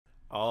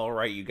All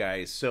right, you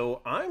guys.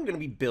 So I'm going to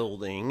be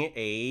building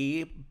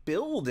a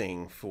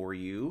building for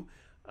you.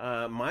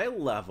 My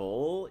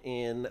level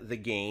in the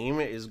game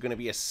is going to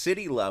be a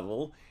city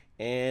level,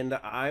 and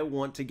I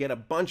want to get a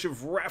bunch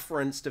of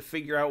reference to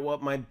figure out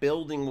what my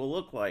building will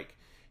look like.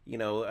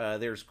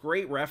 There's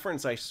great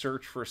reference. I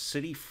search for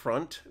city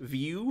front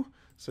view.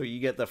 So you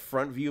get the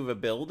front view of a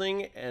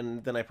building,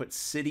 and then I put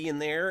city in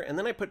there, and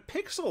then I put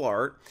pixel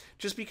art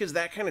just because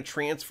that kind of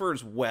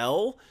transfers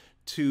well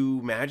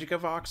to Magica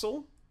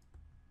Voxel.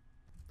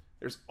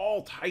 There's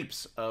all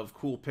types of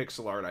cool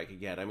pixel art I could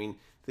get. I mean,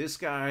 this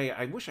guy,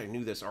 I wish I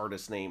knew this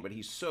artist's name, but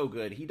he's so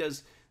good. He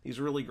does these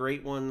really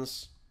great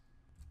ones.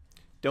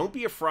 Don't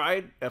be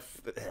afraid.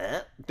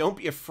 Don't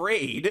be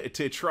afraid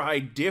to try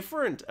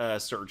different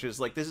searches.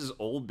 Like this is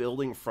old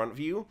building front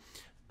view.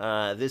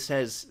 This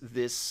has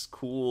this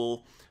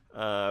cool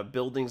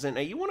buildings, and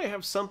you want to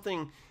have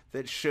something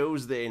that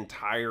shows the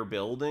entire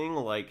building.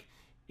 Like,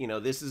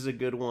 this is a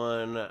good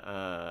one.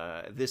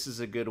 This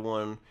is a good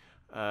one.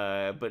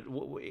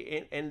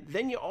 And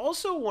then you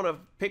also want to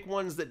pick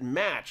ones that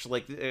match.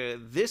 Like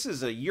this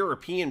is a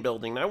European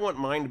building. And I want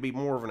mine to be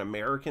more of an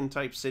American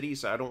type city,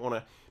 so I don't want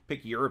to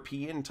pick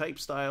European type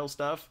style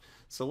stuff.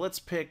 So let's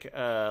pick.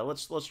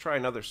 Let's try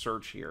another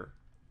search here.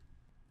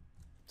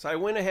 So I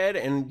went ahead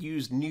and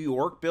used New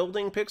York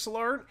building pixel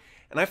art,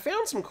 and I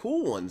found some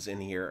cool ones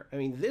in here. I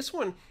mean, this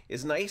one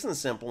is nice and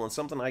simple and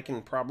something I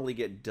can probably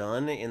get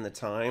done in the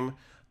time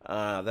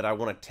that I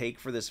want to take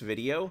for this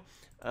video.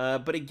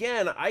 But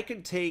again, I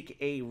could take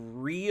a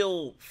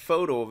real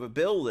photo of a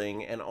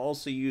building and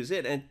also use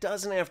it, and it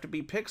doesn't have to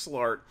be pixel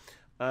art.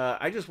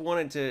 I just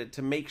wanted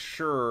to make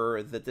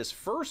sure that this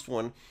first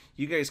one,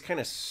 you guys kind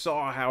of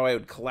saw how I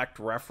would collect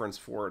reference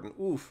for it, and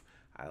oof,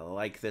 I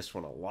like this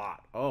one a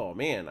lot. Oh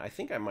man, I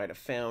think I might have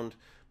found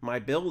my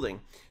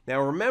building.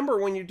 Now remember,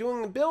 when you're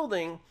doing the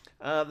building,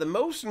 the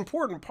most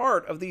important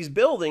part of these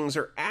buildings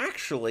are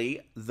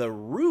actually the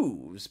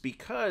roofs,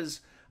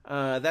 because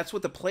that's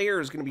what the player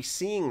is going to be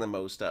seeing the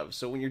most of.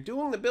 So when you're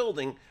doing the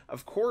building,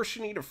 of course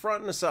you need a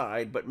front and a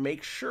side, but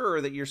make sure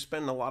that you're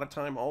spending a lot of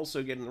time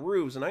also getting the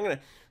roofs. And I'm going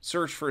to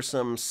search for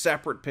some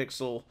separate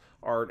pixel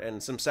art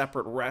and some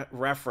separate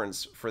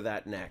reference for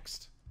that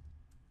next.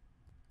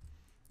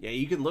 Yeah,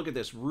 you can look at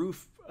this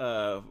roof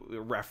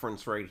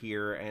reference right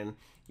here, and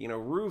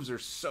roofs are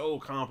so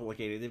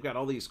complicated. They've got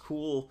all these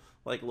cool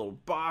like little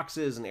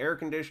boxes and air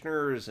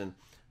conditioners and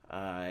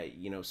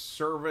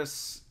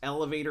service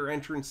elevator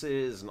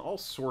entrances and all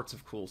sorts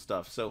of cool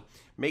stuff. So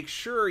make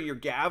sure you're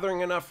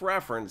gathering enough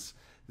reference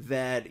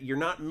that you're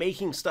not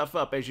making stuff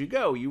up as you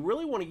go. You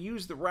really want to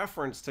use the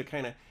reference to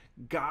kind of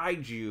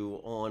guide you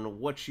on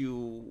what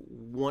you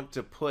want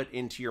to put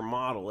into your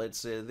model.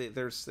 It's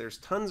there's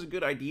tons of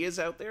good ideas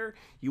out there.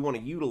 You want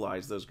to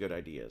utilize those good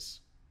ideas.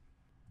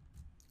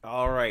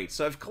 All right,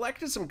 so I've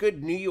collected some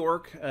good New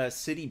York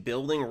City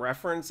building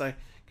reference. I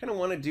kind of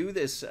want to do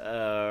this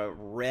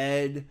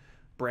red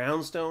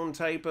brownstone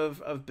type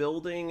of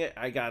building.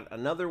 I got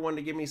another one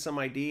to give me some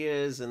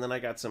ideas, and then I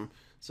got some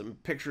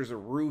pictures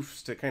of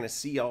roofs to kind of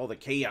see all the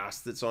chaos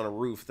that's on a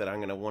roof that I'm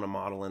going to want to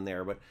model in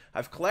there. But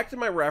I've collected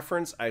my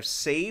reference, I've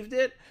saved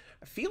it.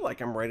 I feel like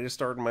I'm ready to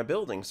start my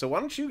building. So why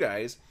don't you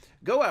guys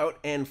go out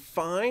and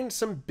find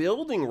some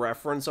building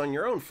reference on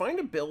your own. Find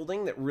a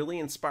building that really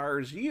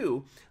inspires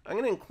you. I'm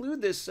going to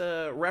include this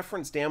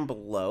reference down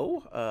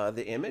below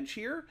the image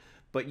here.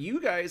 But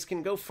you guys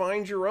can go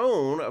find your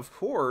own, of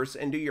course,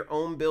 and do your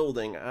own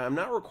building. I'm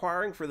not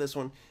requiring for this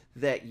one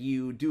that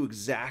you do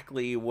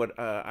exactly what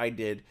I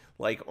did,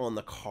 like on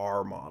the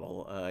car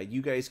model.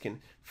 You guys can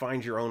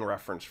find your own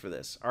reference for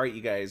this. All right,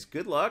 you guys,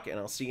 good luck, and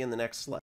I'll see you in the next slide.